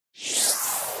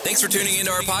Thanks for tuning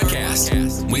into our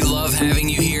podcast. We love having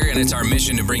you here, and it's our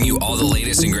mission to bring you all the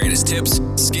latest and greatest tips,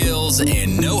 skills,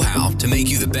 and know-how to make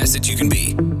you the best that you can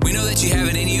be. We know that you have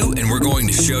it in you, and we're going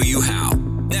to show you how.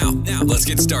 Now, let's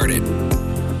get started.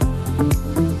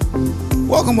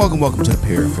 Welcome to the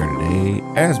Pair Affair today.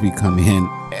 As we come in,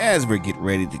 as we get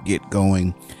ready to get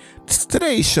going,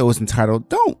 today's show is entitled,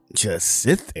 Don't Just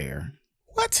Sit There.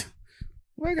 What?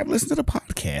 Well, I got to listen to the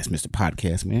podcast, Mr.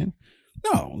 Podcast Man.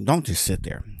 No, don't just sit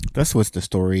there. That's what's the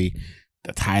story,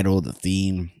 the title, the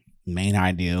theme, main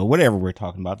idea, whatever we're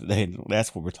talking about today.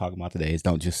 That's what we're talking about today is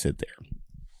don't just sit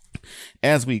there.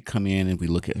 As we come in and we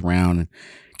look around and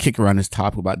kick around this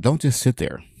topic about don't just sit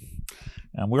there.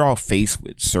 We're all faced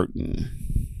with certain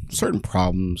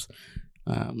problems.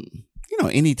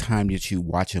 Anytime that you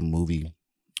watch a movie,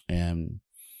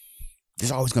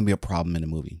 there's always going to be a problem in the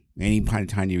movie. Any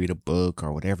time you read a book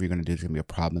or whatever you're going to do, there's going to be a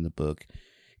problem in the book.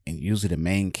 And usually the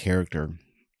main character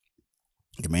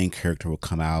will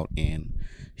come out and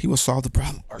he will solve the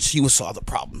problem or she will solve the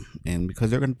problem. And because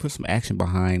they're going to put some action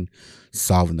behind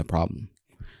solving the problem.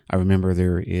 I remember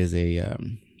there is a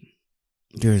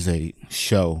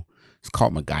show. It's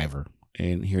called MacGyver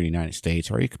here in the United States,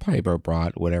 or you could probably be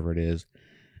abroad, whatever it is.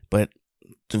 But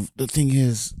the thing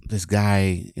is, this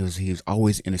guy, he was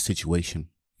always in a situation.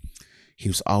 He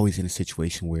was always in a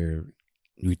situation where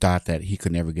you thought that he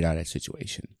could never get out of that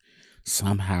situation.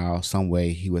 Somehow, some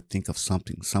way, he would think of some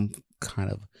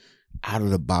kind of out of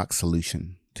the box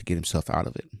solution to get himself out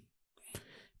of it.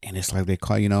 And it's like they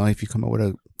call, if you come up with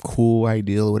a cool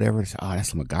idea or whatever, it's,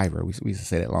 that's a MacGyver. We used to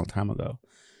say that a long time ago.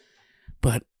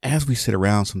 But as we sit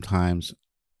around sometimes,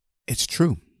 it's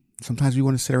true. Sometimes we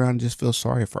want to sit around and just feel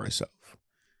sorry for ourselves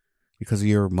because of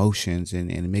your emotions. And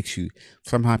it makes you,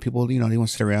 somehow people, they want to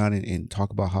sit around and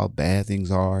talk about how bad things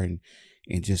are and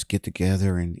just get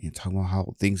together and talk about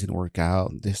how things didn't work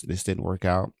out. This didn't work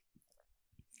out.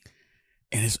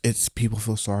 And it's people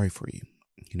feel sorry for you.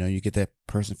 You get that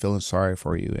person feeling sorry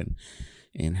for you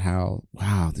and how,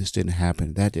 wow, this didn't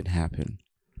happen. That didn't happen.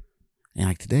 And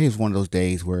like today is one of those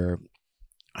days where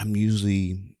I'm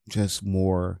usually just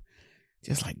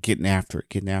like getting after it.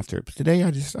 But today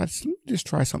I just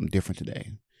try something different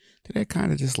today. Today I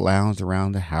kind of just lounged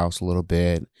around the house a little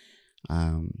bit.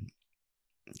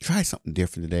 Try something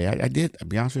different today. I did, I'll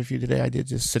be honest with you today, I did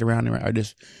just sit around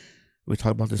and we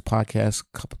talked about this podcast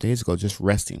a couple of days ago, just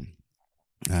resting.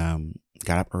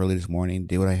 Got up early this morning,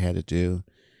 did what I had to do.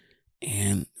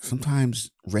 And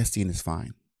sometimes resting is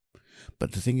fine.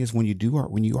 But the thing is, when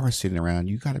you are sitting around,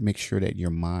 you got to make sure that your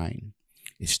mind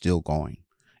is still going.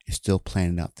 It's still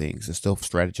planning out things. It's still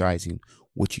strategizing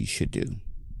what you should do.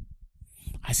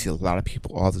 I see a lot of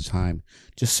people all the time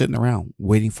just sitting around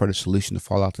waiting for the solution to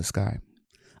fall out the sky.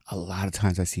 A lot of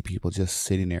times I see people just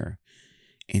sitting there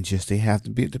and they have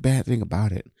the bad thing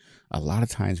about it. A lot of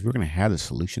times we're going to have the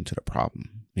solution to the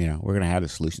problem. We're going to have the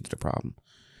solution to the problem,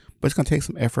 but it's going to take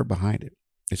some effort behind it.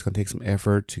 It's going to take some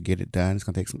effort to get it done. It's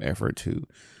going to take some effort to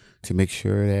make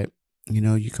sure that,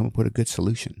 you come up with a good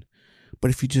solution.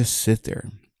 But if you just sit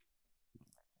there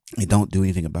and don't do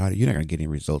anything about it, you're not going to get any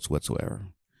results whatsoever.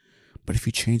 But if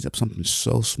you change up something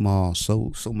so small,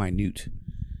 so minute,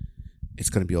 it's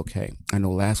going to be okay. I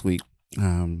know last week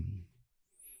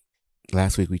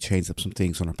we changed up some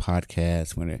things on our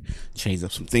podcast. We're going to change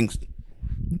up some things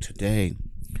today.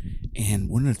 And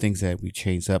one of the things that we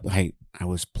changed up, I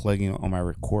was plugging on my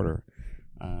recorder.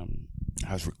 I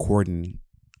was recording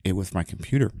it with my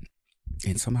computer,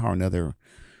 and somehow or another,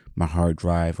 my hard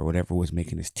drive or whatever was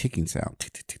making this ticking sound,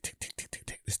 tick, tick, tick, tick, tick, tick, tick,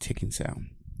 tick, this ticking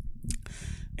sound.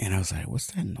 And I was like, "What's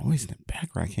that noise in the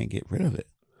background? I can't get rid of it."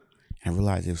 And I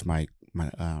realized it was my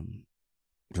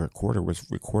the recorder was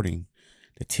recording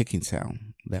the ticking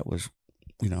sound that was,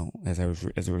 as I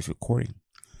was recording.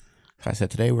 So I said,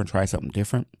 today we're gonna try something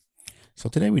different. So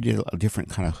today we did a different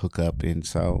kind of hookup, and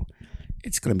so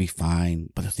it's going to be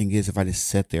fine. But the thing is, if I just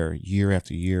sat there year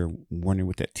after year wondering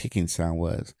what that ticking sound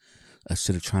was,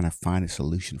 instead of trying to find a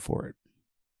solution for it,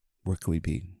 where could we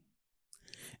be?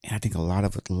 And I think a lot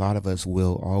of us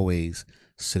will always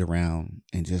sit around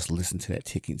and just listen to that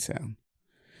ticking sound.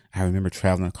 I remember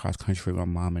traveling across country with my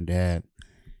mom and dad,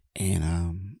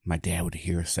 and my dad would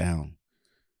hear a sound.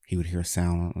 He would hear a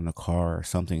sound on the car or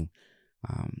something.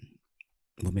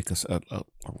 Would make us a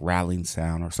rattling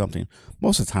sound or something.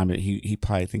 Most of the time, he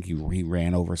probably think he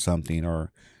ran over something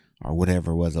or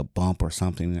whatever it was, a bump or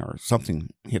something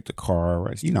hit the car.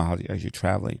 Or, how as you're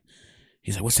traveling,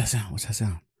 he's like, "What's that sound? What's that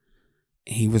sound?"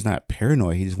 He was not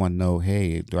paranoid. He just wanted to know,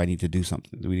 hey, do I need to do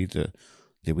something?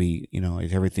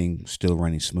 Is everything still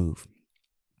running smooth?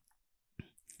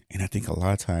 And I think a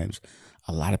lot of times,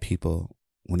 a lot of people,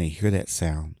 when they hear that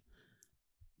sound,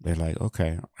 They're like,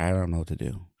 okay, I don't know what to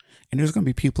do. And there's going to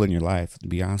be people in your life, to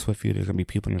be honest with you, there's going to be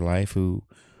people in your life who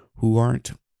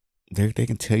aren't, they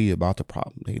can tell you about the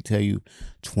problem. They can tell you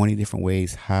 20 different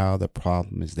ways how the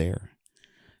problem is there.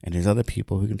 And there's other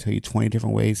people who can tell you 20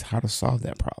 different ways how to solve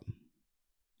that problem.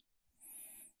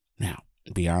 Now,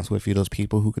 to be honest with you, those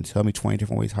people who can tell me 20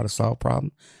 different ways how to solve a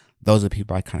problem, those are the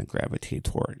people I kind of gravitate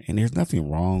toward. And there's nothing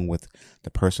wrong with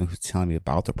the person who's telling me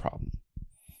about the problem.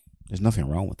 There's nothing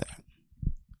wrong with that.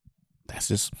 That's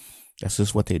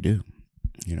just what they do.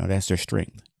 You know, that's their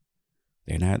strength.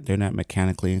 They're not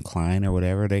mechanically inclined or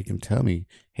whatever. They can tell me,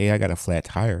 hey, I got a flat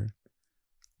tire.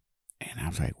 And I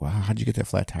was like, wow, how'd you get that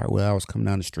flat tire? Well, I was coming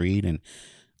down the street and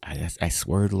I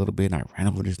swerved a little bit and I ran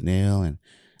over this nail and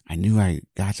I knew I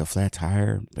got a flat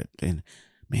tire, but then,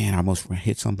 man, I almost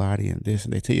hit somebody and this,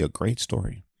 and they tell you a great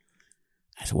story.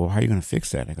 I said, well, how are you going to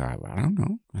fix that? They go, I don't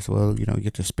know. I said, well, you know, you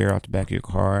get the spare out the back of your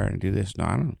car and do this. No,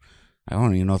 I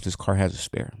don't even know if this car has a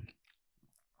spare.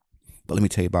 But let me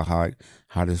tell you about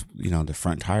how this, you know, the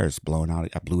front tire is blowing out.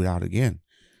 I blew it out again.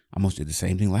 I almost did the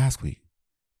same thing last week.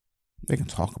 They can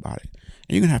talk about it. And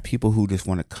you're going to have people who just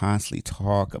want to constantly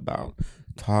talk about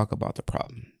the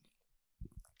problem.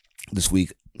 This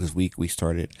week we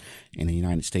started in the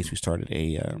United States. We started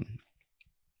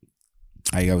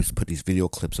I always put these video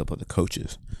clips up of the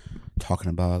coaches talking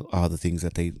about all the things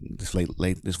that they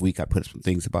late this week. I put some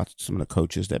things about some of the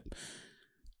coaches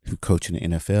who coach in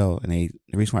the NFL, and the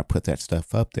reason why I put that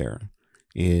stuff up there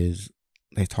is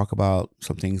they talk about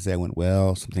some things that went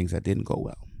well, some things that didn't go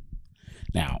well.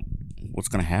 Now, what's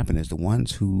going to happen is the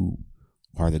ones who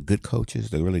are the good coaches,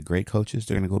 the really great coaches,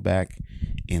 they're going to go back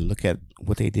and look at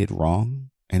what they did wrong,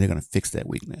 and they're going to fix that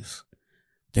weakness.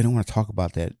 They don't want to talk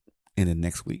about that in the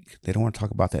next week. They don't want to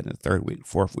talk about that in the third week,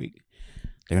 fourth week.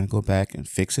 They're going to go back and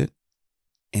fix it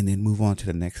and then move on to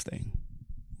the next thing.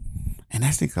 And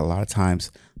I think a lot of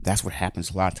times that's what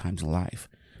happens a lot of times in life.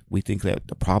 We think that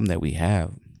the problem that we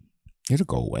have, it'll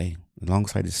go away. As long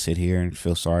as I just sit here and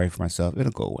feel sorry for myself,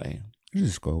 it'll go away. It'll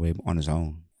just go away on its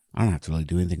own. I don't have to really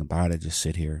do anything about it. Just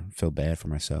sit here and feel bad for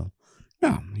myself.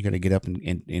 No, you got to get up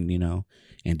and you know,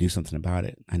 and do something about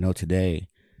it. I know today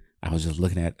I was just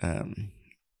looking at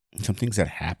some things that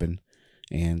happen,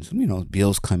 and some, you know,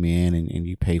 bills come in and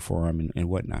you pay for them and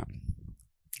whatnot.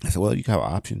 I said, well, you have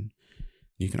an option.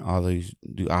 You can always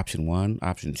do option 1,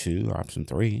 option 2, or option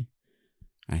 3.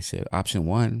 I said, option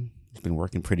 1 has been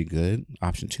working pretty good.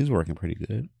 Option 2 is working pretty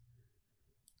good.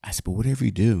 I said, but whatever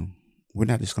you do, we're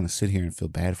not just going to sit here and feel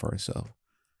bad for ourselves.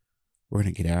 We're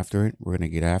going to get after it. We're going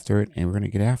to get after it, and we're going to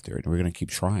get after it. And we're going to keep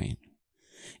trying.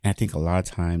 And I think a lot of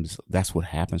times that's what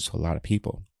happens to a lot of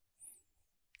people.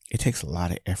 It takes a lot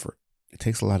of effort. It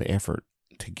takes a lot of effort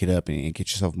to get up and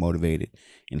get yourself motivated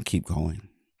and keep going.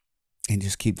 And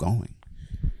just keep going.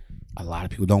 A lot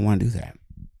of people don't want to do that.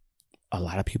 A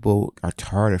lot of people are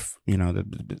tired of, you know,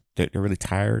 they're really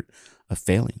tired of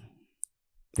failing.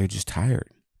 They're just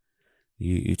tired.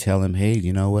 You tell them, hey,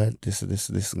 you know what? This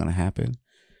is going to happen.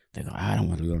 They go, I don't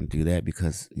want to do that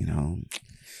because, you know,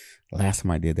 last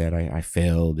time I did that, I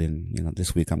failed. And, you know,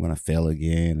 this week I'm going to fail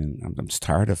again. And I'm just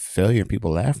tired of failure and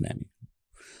people laughing at me.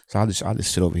 So I'll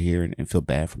just sit over here and feel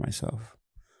bad for myself.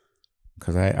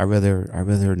 Because I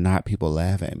rather not people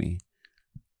laugh at me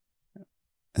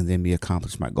and then me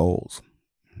accomplish my goals.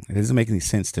 It doesn't make any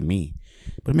sense to me,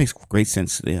 but it makes great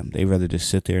sense to them. They rather just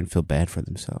sit there and feel bad for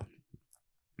themselves.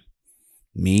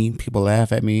 Me, people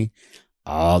laugh at me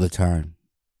all the time.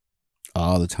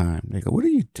 All the time. They go, what are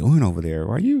you doing over there?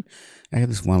 Why are you? I have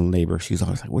this one neighbor. She's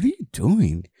always like, what are you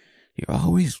doing? You're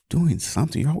always doing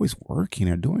something. You're always working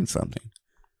or doing something.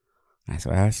 I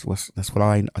said,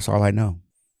 that's all I know.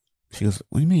 She goes,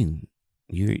 what do you mean?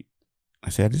 I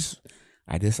said,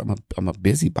 I'm a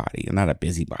busybody. I'm not a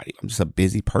busybody. I'm just a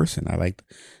busy person. I like,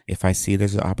 if I see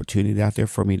there's an opportunity out there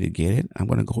for me to get it, I'm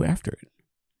going to go after it.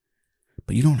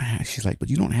 But you don't have, she's like, but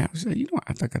you don't have, said,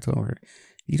 I think I told her,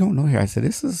 you don't know here. I said,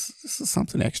 this is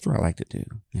something extra I like to do.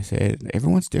 I said,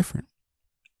 everyone's different.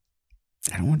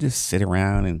 I don't want to just sit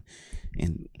around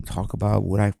and talk about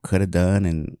what I could have done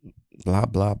and blah,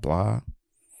 blah, blah.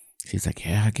 She's like,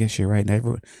 yeah, I guess you're right.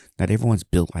 Not everyone's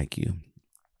built like you.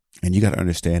 And you got to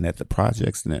understand that the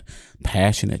projects and the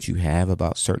passion that you have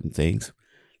about certain things,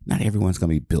 not everyone's going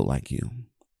to be built like you.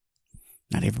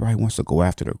 Not everybody wants to go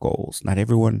after their goals. Not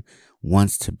everyone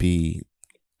wants to be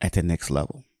at the next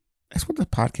level. That's what the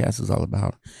podcast is all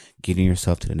about, getting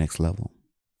yourself to the next level.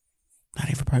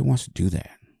 Not everybody wants to do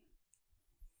that.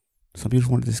 Some people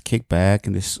want to just kick back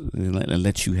and just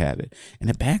let you have it. And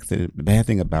the bad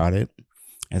thing about it,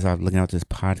 as I was looking at this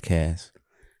podcast,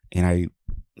 and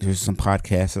there's some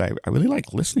podcasts that I really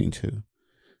like listening to.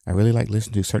 I really like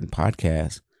listening to certain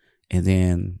podcasts And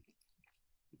then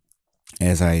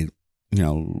as I,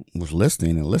 was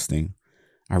listening,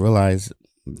 I realized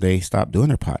they stopped doing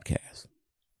their podcast.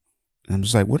 And I'm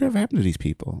just like, whatever happened to these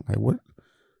people? Like, what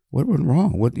went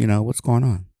wrong? What's going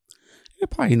on? It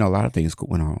probably, a lot of things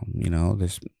went on.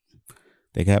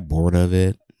 They got bored of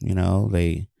it.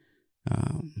 They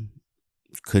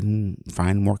couldn't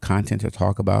find more content to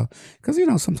talk about because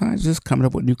sometimes just coming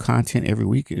up with new content every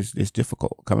week is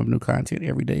difficult. Coming up with new content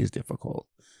every day is difficult.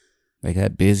 They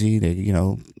got busy. They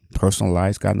personal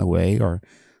lives got in the way, or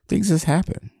things just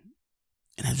happen.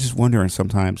 And I'm just wondering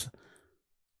sometimes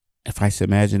if I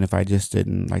just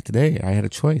didn't, like today, I had a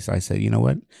choice. I said, you know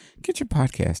what, get your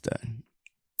podcast done,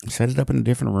 set it up in a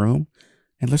different room,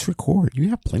 and let's record. You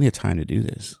have plenty of time to do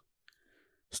this.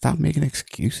 Stop making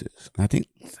excuses. And I think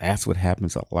that's what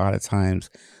happens a lot of times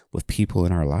with people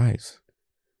in our lives.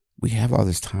 We have all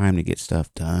this time to get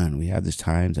stuff done. We have this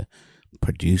time to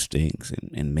produce things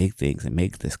and make things and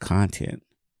make this content.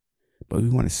 But we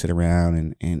want to sit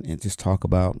around and just talk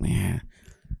about, man,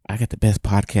 I got the best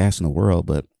podcast in the world,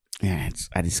 but man,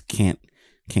 I just can't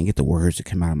get the words to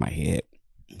come out of my head.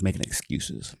 Making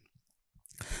excuses.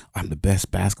 I'm the best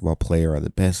basketball player or the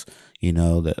best,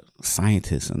 the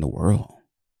scientist in the world.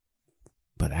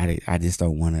 But I just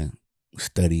don't want to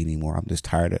study anymore. I'm just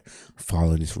tired of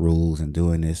following these rules and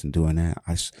doing this and doing that.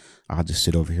 I'll just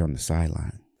sit over here on the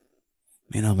sideline.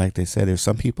 Like they said, there's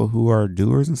some people who are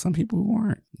doers and some people who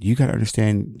aren't. You got to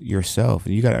understand yourself,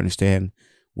 and you got to understand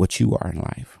what you are in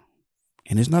life.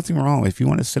 And there's nothing wrong. If you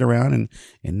want to sit around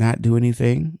and not do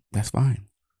anything, that's fine.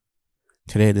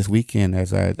 Today, this weekend,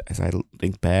 as I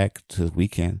think back to the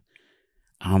weekend,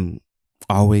 I'm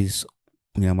always,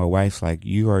 my wife's like,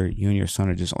 you and your son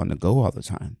are just on the go all the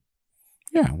time.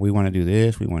 Yeah, we want to do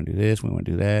this, we want to do this, we want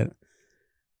to do that.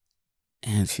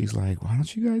 And she's like, why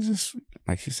don't you guys just,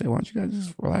 like she said, why don't you guys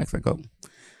just relax? I go,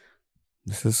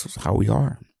 this is how we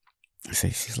are.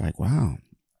 She's like, wow.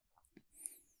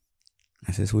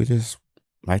 I says, we just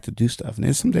like to do stuff. And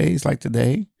there's some days like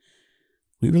today,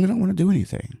 we really don't want to do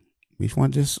anything. We just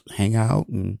want to just hang out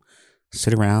and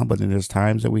sit around. But then there's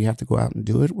times that we have to go out and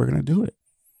do it. We're going to do it.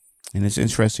 And it's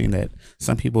interesting that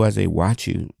some people, as they watch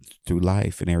you through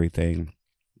life and everything,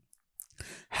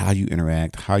 how you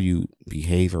interact, how you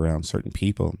behave around certain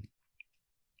people,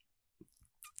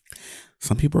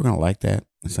 some people are going to like that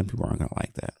and some people aren't going to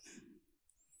like that.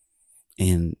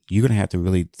 And you're going to have to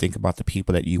really think about the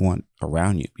people that you want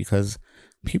around you, because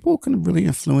people can really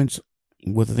influence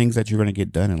with the things that you're going to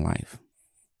get done in life.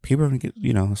 People are going to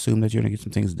get, assume that you're going to get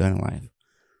some things done in life.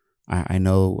 I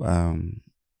know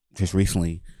just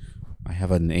recently, I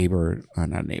have a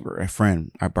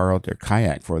friend. I borrowed their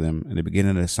kayak for them in the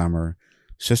beginning of the summer.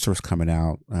 Sister was coming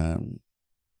out.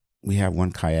 We have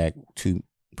one kayak,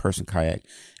 2-person kayak.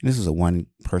 And this is a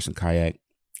 1-person kayak.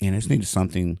 And I just needed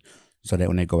something so that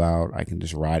when they go out, I can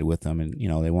just ride with them and,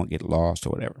 they won't get lost or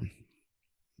whatever.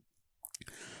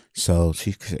 So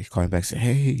she called me back and said,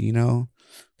 hey, I think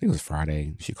it was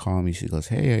Friday. She called me. She goes,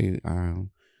 hey,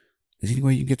 is there any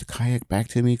way you can get the kayak back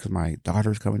to me? Because my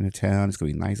daughter's coming to town. It's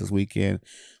going to be nice this weekend.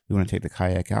 We want to take the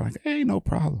kayak out. I'm like, hey, no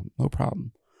problem.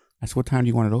 I said, what time do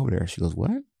you want it over there? She goes,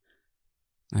 what?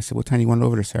 I said, what time do you want it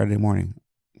over there Saturday morning?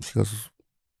 She goes,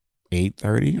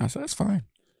 8:30. I said, that's fine.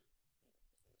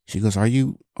 She goes, are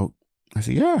you? Oh, I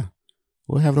said, yeah,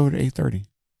 we'll have it over to 8:30.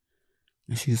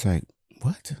 And she's like,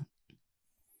 what?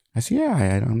 I said, yeah,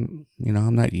 I'm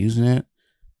not using it.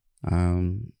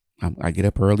 I get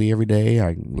up early every day.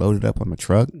 I load it up on my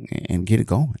truck and get it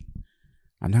going.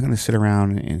 I'm not going to sit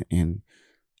around and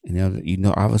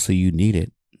obviously you need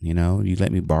it. You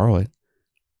let me borrow it.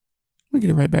 I'm going to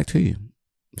get it right back to you.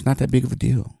 It's not that big of a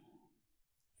deal.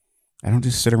 I don't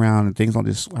just sit around and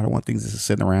I don't want things just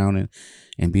sitting around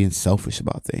and being selfish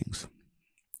about things.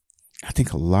 I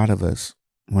think a lot of us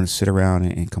want to sit around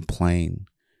and complain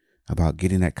about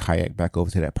getting that kayak back over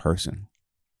to that person,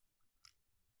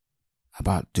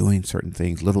 about doing certain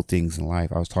things, little things in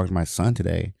life. I was talking to my son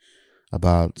today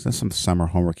about some summer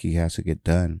homework he has to get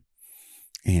done.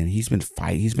 And he's been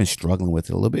struggling with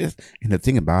it a little bit. And the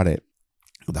thing about it,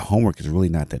 the homework is really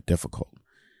not that difficult.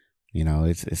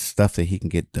 It's stuff that he can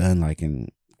get done like in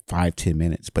 5-10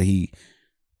 minutes, but he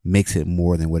makes it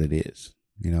more than what it is.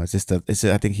 It's just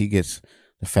I think he gets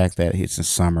the fact that it's in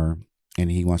summer and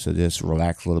he wants to just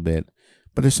relax a little bit.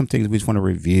 But there's some things we just want to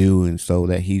review, and so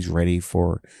that he's ready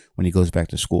for when he goes back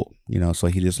to school, so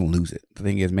he doesn't lose it.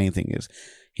 The main thing is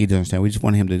he doesn't understand. We just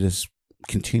want him to just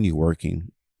continue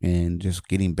working and just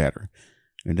getting better,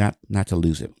 and not to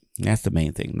lose it. And that's the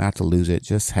main thing, not to lose it.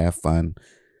 Just have fun,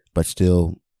 but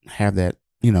still have that,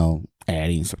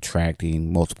 adding,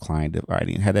 subtracting, multiplying,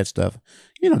 dividing, have that stuff,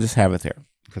 just have it there.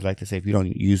 Because like they say, if you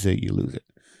don't use it, you lose it.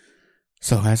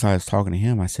 So as I was talking to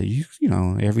him, I said, you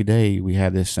know, every day we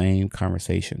have this same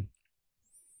conversation.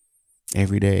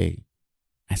 Every day.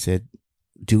 I said,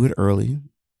 do it early,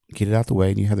 get it out the way,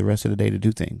 and you have the rest of the day to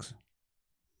do things.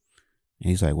 And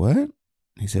he's like, what?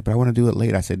 He said, but I want to do it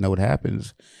late. I said, no, what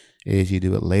happens is you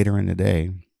do it later in the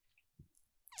day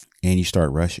and you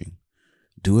start rushing.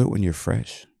 Do it when you're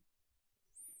fresh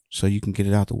so you can get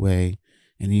it out the way,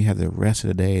 and you have the rest of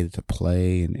the day to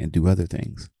play and do other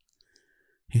things.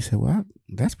 He said, well,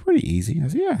 that's pretty easy. I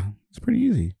said, yeah, it's pretty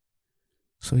easy.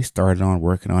 So he started on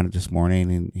working on it this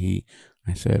morning, and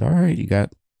I said, all right, you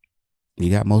got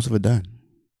most of it done.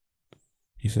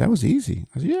 He said, that was easy.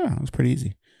 I said, yeah, it was pretty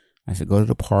easy. I said, go to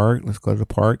the park. Let's go to the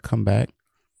park, come back,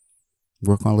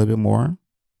 work on a little bit more.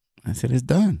 I said, it's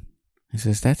done. He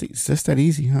says, it's just that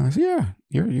easy, huh? I said, yeah,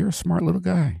 you're a smart little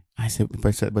guy. I said,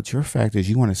 but your fact is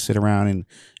you want to sit around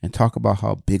and talk about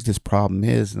how big this problem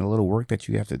is and the little work that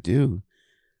you have to do.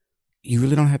 You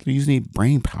really don't have to use any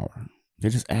brain power. They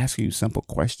just ask you simple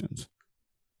questions.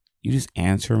 You just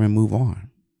answer them and move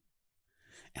on.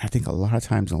 And I think a lot of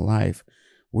times in life,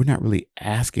 we're not really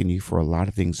asking you for a lot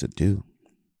of things to do.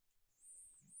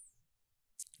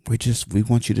 We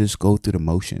want you to just go through the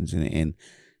motions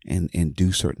and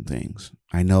do certain things.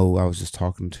 I know I was just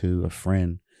talking to a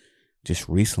friend just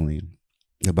recently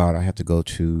about I have to go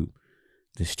to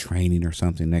this training or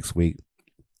something next week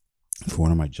for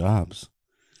one of my jobs.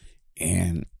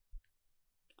 And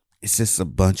it's just a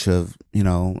bunch of, you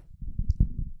know,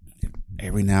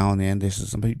 every now and then there's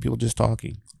some people just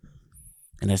talking.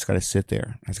 And I just got to sit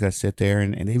there.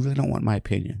 And they really don't want my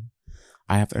opinion.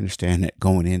 I have to understand that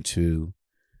going into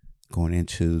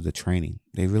the training,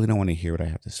 they really don't want to hear what I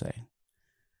have to say.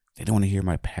 They don't want to hear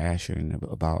my passion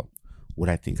about what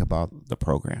I think about the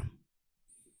program.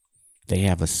 They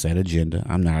have a set agenda.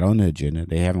 I'm not on the agenda.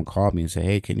 They haven't called me and said,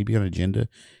 hey, can you be on the agenda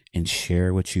and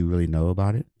share what you really know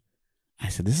about it? I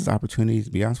said, this is opportunity,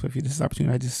 to be honest with you, this is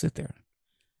opportunity. I just sit there.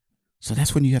 So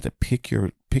that's when you have to pick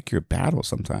your battle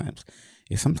sometimes.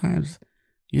 Sometimes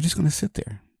you're just going to sit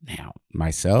there. Now,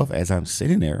 myself, as I'm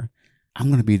sitting there, I'm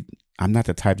not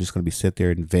the type just going to be sit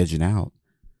there and vegging out.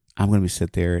 I'm going to be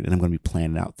sit there and I'm going to be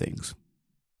planning out things.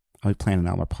 I'll be planning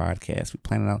out my podcast. Be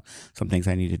planning out some things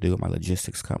I need to do with my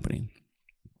logistics company.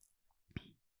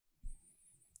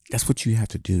 That's what you have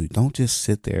to do. Don't just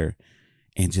sit there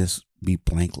and just be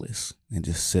blankless and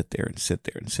just sit there and sit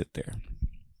there and sit there.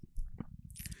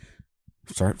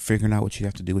 Start figuring out what you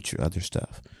have to do with your other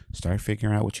stuff. Start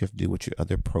figuring out what you have to do with your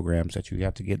other programs that you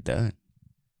have to get done.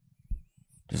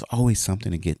 There's always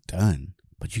something to get done,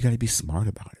 but you got to be smart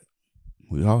about it.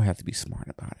 We all have to be smart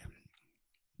about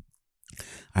it.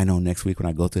 I know next week when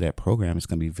I go through that program, it's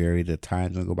going to be the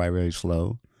time's going to go by very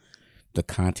slow. The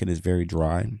content is very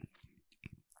dry.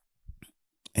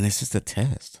 And it's just a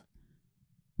test.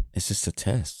 It's just a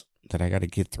test that I got to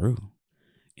get through.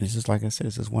 And it's just like I said,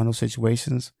 it's just one of those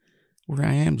situations where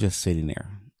I am just sitting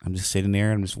there. I'm just sitting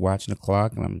there. I'm just watching the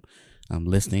clock and I'm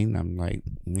listening. I'm like,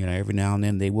 you know, every now and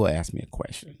then they will ask me a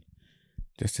question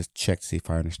just to check to see if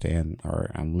I understand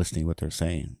or I'm listening to what they're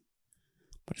saying.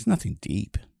 But it's nothing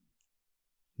deep.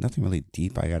 Nothing really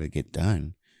deep I got to get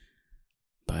done.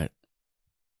 But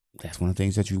that's one of the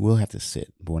things that you will have to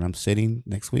sit. But when I'm sitting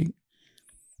next week,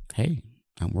 hey,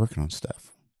 I'm working on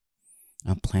stuff.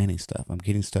 I'm planning stuff. I'm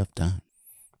getting stuff done.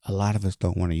 A lot of us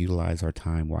don't want to utilize our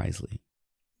time wisely.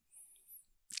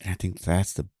 And I think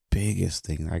that's the biggest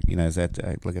thing. As I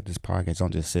look at this podcast,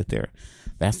 don't just sit there.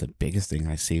 That's the biggest thing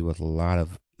I see with a lot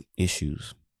of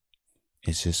issues.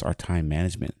 It's just our time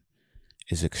management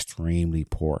is extremely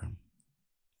poor.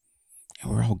 And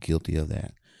we're all guilty of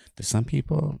that. There's some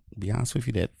people, to be honest with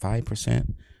you, that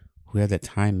 5% who have that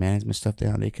time management stuff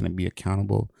down, they can be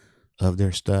accountable of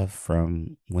their stuff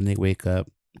from when they wake up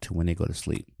to when they go to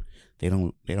sleep. They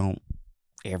don't,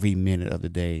 every minute of the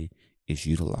day is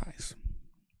utilized.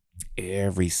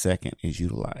 Every second is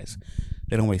utilized.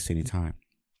 They don't waste any time.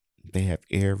 They have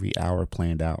every hour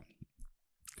planned out.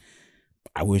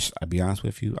 I'll be honest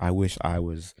with you, I wish I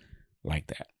was like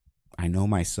that. I know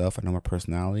myself, I know my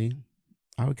personality.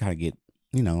 I would kind of get,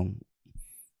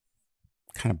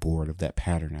 kind of bored of that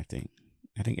pattern, I think.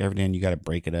 I think every day you got to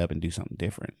break it up and do something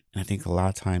different. And I think a lot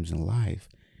of times in life,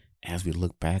 as we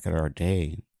look back at our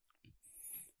day,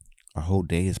 our whole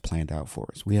day is planned out for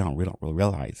us. We don't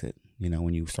realize it.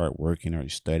 When you start working or you're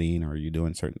studying or you're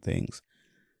doing certain things,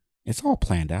 it's all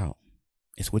planned out.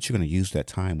 It's what you're going to use that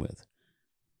time with.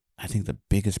 I think the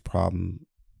biggest problem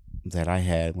that I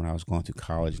had when I was going through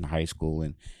college and high school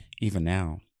and even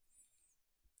now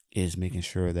is making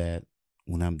sure that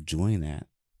when I'm doing that,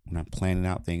 when I'm planning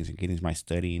out things and getting my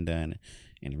studying done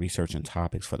and researching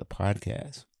topics for the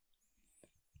podcast,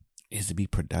 is to be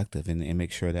productive and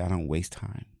make sure that I don't waste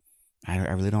time. I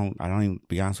really don't. I don't even,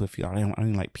 be honest with you, I don't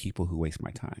even like people who waste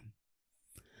my time.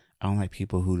 I don't like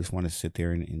people who just want to sit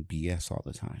there and BS all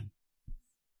the time.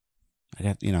 I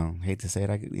got, hate to say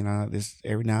it, this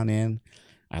every now and then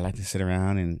I like to sit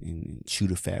around and chew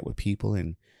the fat with people,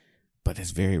 but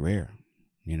it's very rare,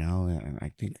 and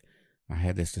I think I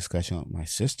had this discussion with my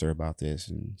sister about this,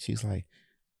 and she's like,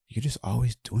 "You're just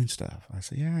always doing stuff." I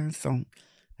said, "Yeah, I don't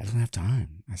have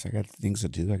time." I said, "I got things to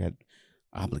do. I got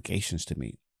obligations to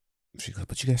meet." She goes,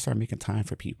 "But you got to start making time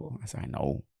for people." I said, I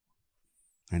know.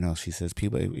 She says,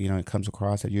 people, it comes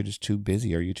across that you're just too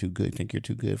busy or you're too good, think you're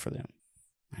too good for them.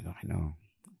 I go, I know.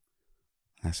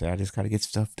 I said, I just got to get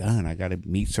stuff done. I got to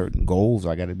meet certain goals.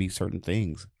 I got to meet certain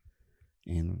things.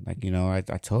 And I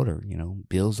told her,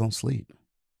 bills don't sleep.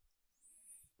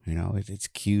 It's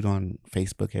cute on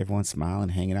Facebook, everyone smiling,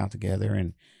 hanging out together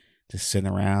and just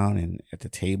sitting around and at the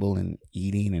table and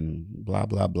eating and blah,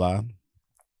 blah, blah.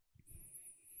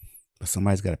 But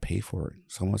somebody's got to pay for it.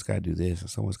 Someone's got to do this and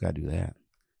someone's got to do that.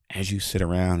 As you sit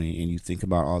around and you think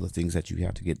about all the things that you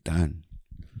have to get done,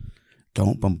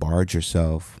 don't bombard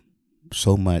yourself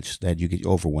so much that you get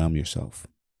overwhelm yourself.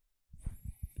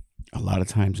 A lot of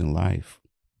times in life,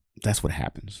 that's what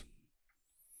happens.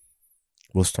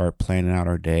 We'll start planning out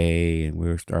our day and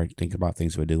we'll start thinking about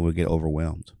things we're doing. We'll get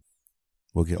overwhelmed.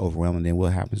 And then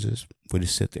what happens is we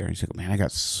just sit there and say, man, I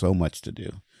got so much to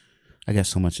do. I got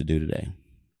so much to do today.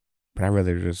 But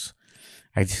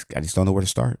I just don't know where to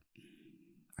start.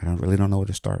 I don't know where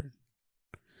to start.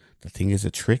 The thing is,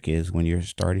 the trick is when you're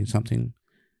starting something,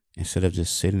 instead of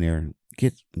just sitting there,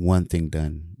 get one thing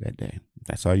done that day. If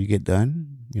that's all you get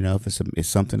done. If it's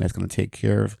something that's going to take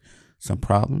care of some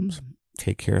problems,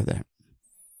 take care of that.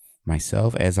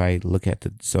 Myself, as I look at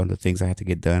some of the things I have to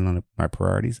get done on my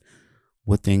priorities,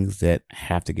 what things that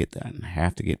have to get done,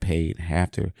 have to get paid,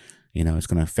 have to, it's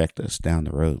going to affect us down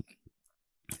the road.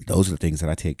 Those are the things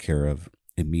that I take care of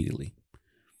immediately.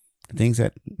 The things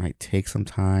that might take some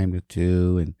time to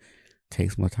do and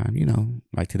take some more time,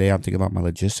 like today I'm thinking about my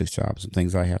logistics job, some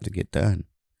things I have to get done.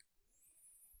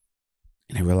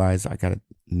 And I realize I got to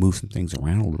move some things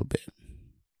around a little bit.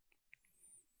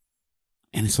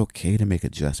 And it's okay to make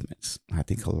adjustments. I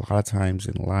think a lot of times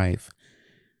in life,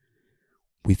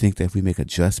 we think that if we make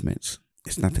adjustments,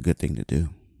 it's not the good thing to do.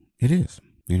 It is.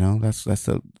 That's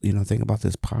the, thing about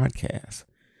this podcast.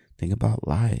 Think about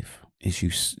life. Is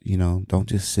you don't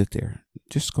just sit there.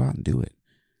 Just go out and do it.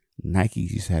 Nike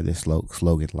used to have this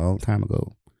slogan a long time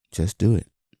ago. Just do it.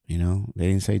 They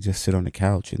didn't say just sit on the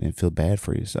couch and then feel bad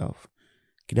for yourself.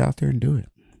 Get out there and do it.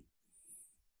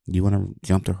 You want to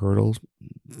jump the hurdles?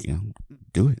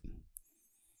 Do it.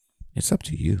 It's up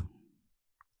to you.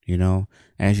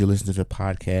 As you listen to the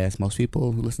podcast, most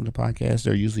people who listen to the podcast,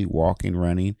 they're usually walking,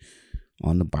 running,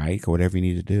 on the bike, or whatever you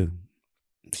need to do.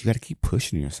 So you got to keep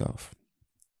pushing yourself.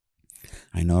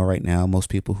 I know right now, most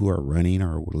people who are running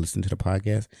or listening to the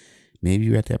podcast, maybe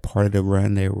you're at that part of the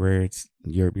run there where it's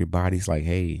your body's like,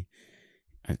 hey,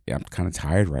 I'm kind of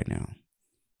tired right now.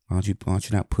 Why don't you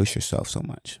not push yourself so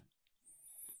much?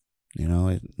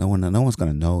 No one's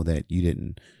going to know that you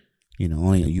didn't,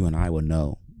 only you and I will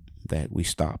know that we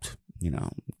stopped,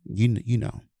 I'm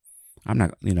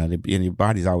not, and your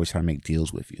body's always trying to make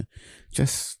deals with you.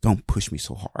 Just don't push me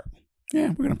so hard. Yeah,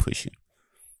 we're going to push you.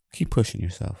 Keep pushing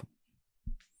yourself.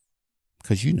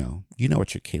 Because you know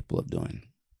what you're capable of doing.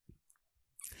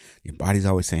 Your body's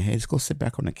always saying, hey, just go sit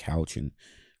back on the couch and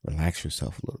relax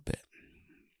yourself a little bit.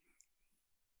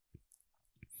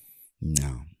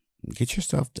 No, get your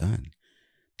stuff done.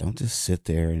 Don't just sit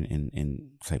there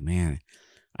and say, man,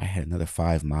 I had another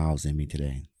 5 miles in me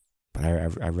today. But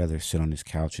I'd rather sit on this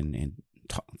couch and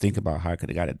think about how I could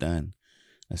have got it done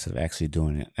instead of actually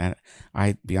doing it. And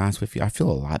I be honest with you, I feel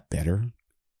a lot better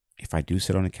if I do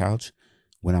sit on the couch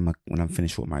when I'm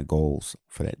finished with my goals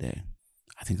for that day.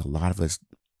 I think a lot of us,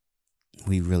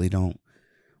 we really don't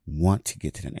want to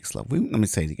get to the next level. Let me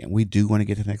say it again. We do want to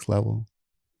get to the next level,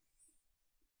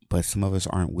 but some of us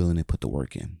aren't willing to put the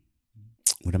work in.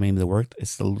 What I mean by the work,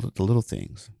 it's the little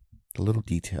things, the little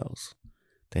details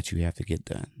that you have to get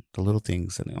done, the little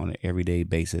things on an everyday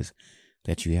basis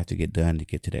that you have to get done to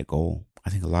get to that goal.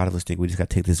 I think a lot of us think we just got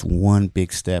to take this one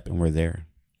big step and we're there.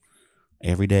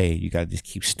 Every day, you got to just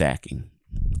keep stacking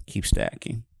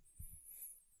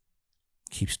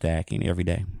every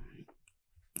day.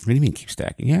 What do you mean keep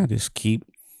stacking? Yeah, just keep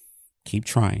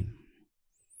trying.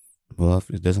 Well, if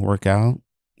it doesn't work out,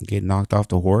 get knocked off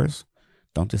the horse,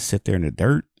 don't just sit there in the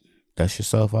dirt, dust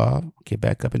yourself off, get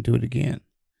back up and do it again.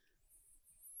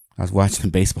 I was watching a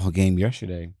baseball game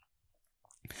yesterday,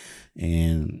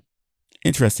 and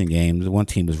interesting game. One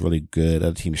team was really good. The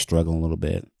other team was struggling a little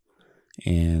bit.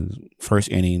 And first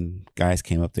inning, guys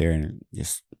came up there and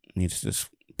just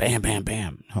bam, bam,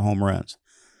 bam, home runs.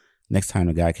 Next time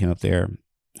the guy came up there,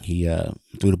 he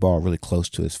threw the ball really close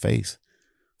to his face,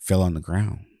 fell on the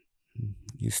ground.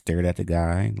 He stared at the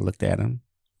guy, looked at him,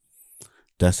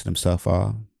 dusted himself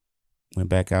off, went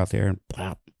back out there and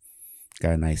plop,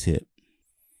 got a nice hit.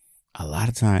 A lot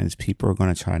of times people are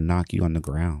going to try to knock you on the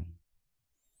ground,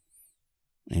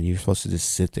 and you're supposed to just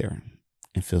sit there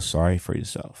and feel sorry for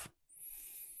yourself.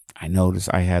 I noticed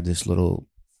I had this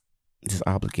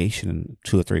obligation in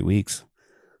 2 or 3 weeks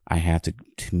I have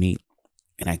to meet,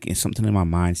 and something in my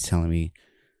mind's telling me,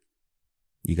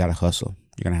 you got to hustle.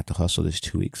 You're going to have to hustle this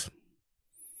 2 weeks.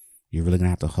 You're really going to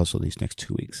have to hustle these next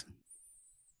 2 weeks.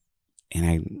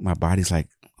 And my body's like,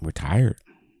 we're tired.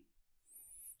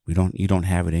 You don't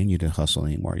have it in you to hustle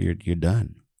anymore. You're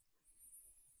done.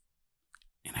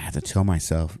 And I have to tell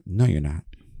myself, no, you're not.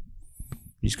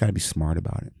 You just got to be smart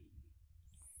about it.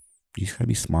 You just got to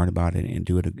be smart about it and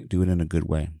do it in a good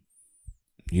way.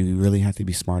 You really have to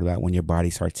be smart about when your body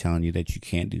starts telling you that you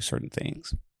can't do certain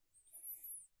things.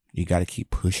 You got to keep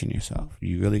pushing yourself.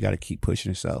 You really got to keep pushing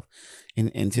yourself.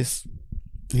 And just,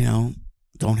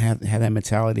 don't have that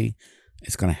mentality.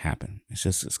 It's going to happen.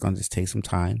 It's going to just take some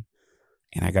time.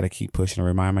 And I got to keep pushing and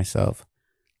remind myself,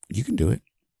 you can do it.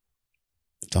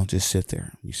 Don't just sit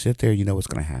there. You sit there, you know what's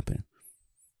going to happen.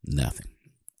 Nothing.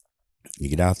 You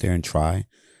get out there and try.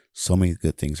 So many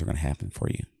good things are going to happen for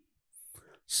you.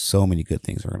 So many good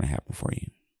things are going to happen for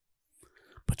you.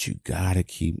 But you got to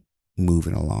keep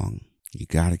moving along. You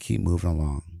got to keep moving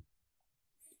along.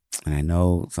 And I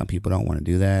know some people don't want to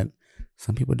do that.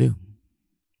 Some people do.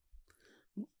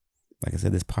 Like I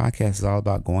said, this podcast is all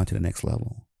about going to the next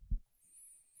level.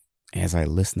 As I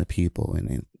listen to people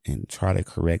and try to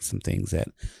correct some things that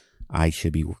I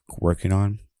should be working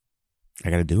on, I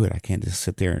got to do it. I can't just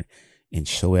sit there and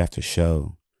show after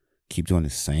show keep doing the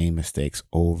same mistakes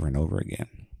over and over again.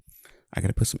 I got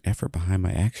to put some effort behind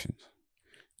my actions.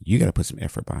 You got to put some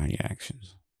effort behind your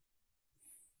actions.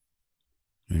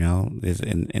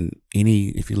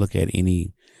 If you look at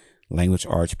any language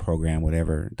arts program,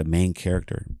 whatever, the main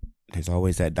character, there's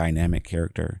always that dynamic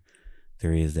character.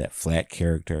 There is that flat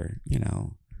character,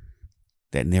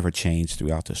 that never changed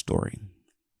throughout the story.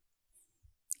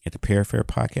 At the Parafair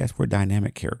Podcast, we're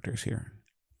dynamic characters here.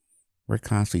 We're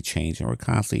constantly changing. We're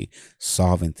constantly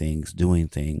solving things, doing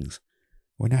things.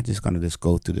 We're not just going to just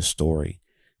go through the story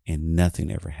and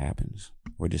nothing ever happens.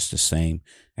 We're just the same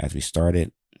as we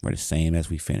started. We're the same as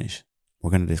we finish.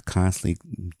 We're going to just constantly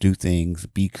do things,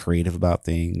 be creative about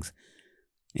things.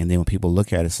 And then when people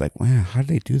look at it, it's like, wow, how did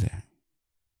they do that?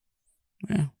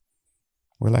 Well,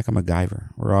 we're like a MacGyver.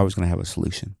 We're always going to have a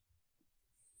solution.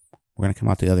 We're going to come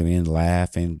out the other end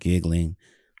laughing, giggling,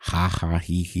 ha,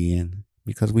 he,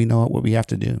 because we know what we have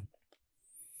to do.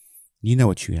 You know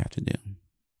what you have to do.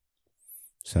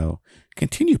 So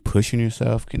continue pushing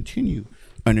yourself. Continue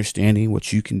understanding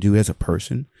what you can do as a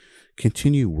person.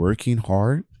 Continue working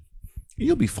hard.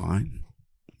 You'll be fine.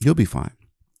 You'll be fine.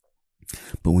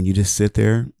 But when you just sit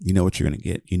there, you know what you're going to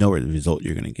get. You know what the result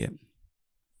you're going to get.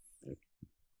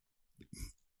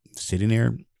 Sitting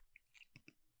there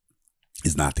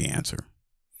is not the answer.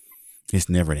 It's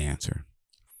never the answer.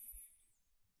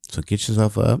 So get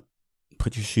yourself up,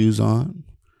 put your shoes on,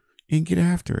 and get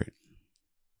after it.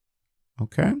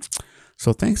 Okay?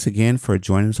 So thanks again for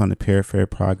joining us on the Parafair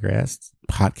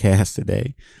podcast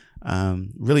today.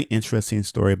 Really interesting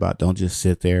story about don't just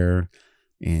sit there.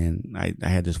 And I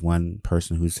had this one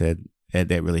person who said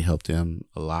that really helped them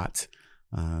a lot.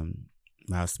 I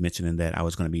was mentioning that I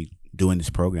was going to be doing this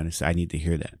program. I said, I need to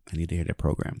hear that. I need to hear that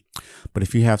program. But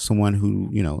if you have someone who,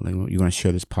 you're going to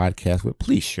share this podcast with,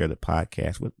 please share the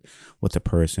podcast with the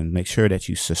person. Make sure that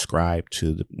you subscribe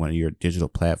to one of your digital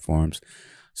platforms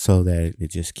so that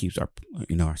it just keeps our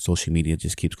social media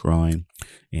just keeps growing,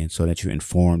 and so that you're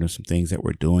informed of some things that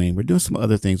we're doing. We're doing some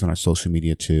other things on our social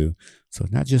media too. So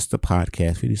not just the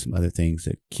podcast, we do some other things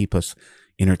that keep us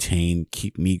entertained,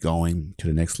 keep me going to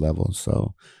the next level.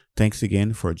 So thanks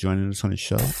again for joining us on the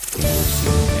show. And we'll see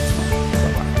you next time.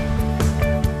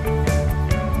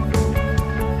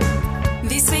 Bye-bye.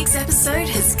 This week's episode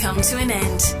has come to an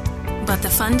end, but the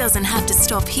fun doesn't have to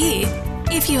stop here.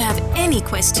 If you have any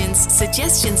questions,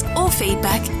 suggestions, or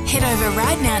feedback, head over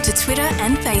right now to Twitter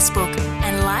and Facebook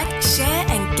and like, share,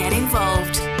 and get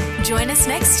involved. Join us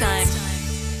next time.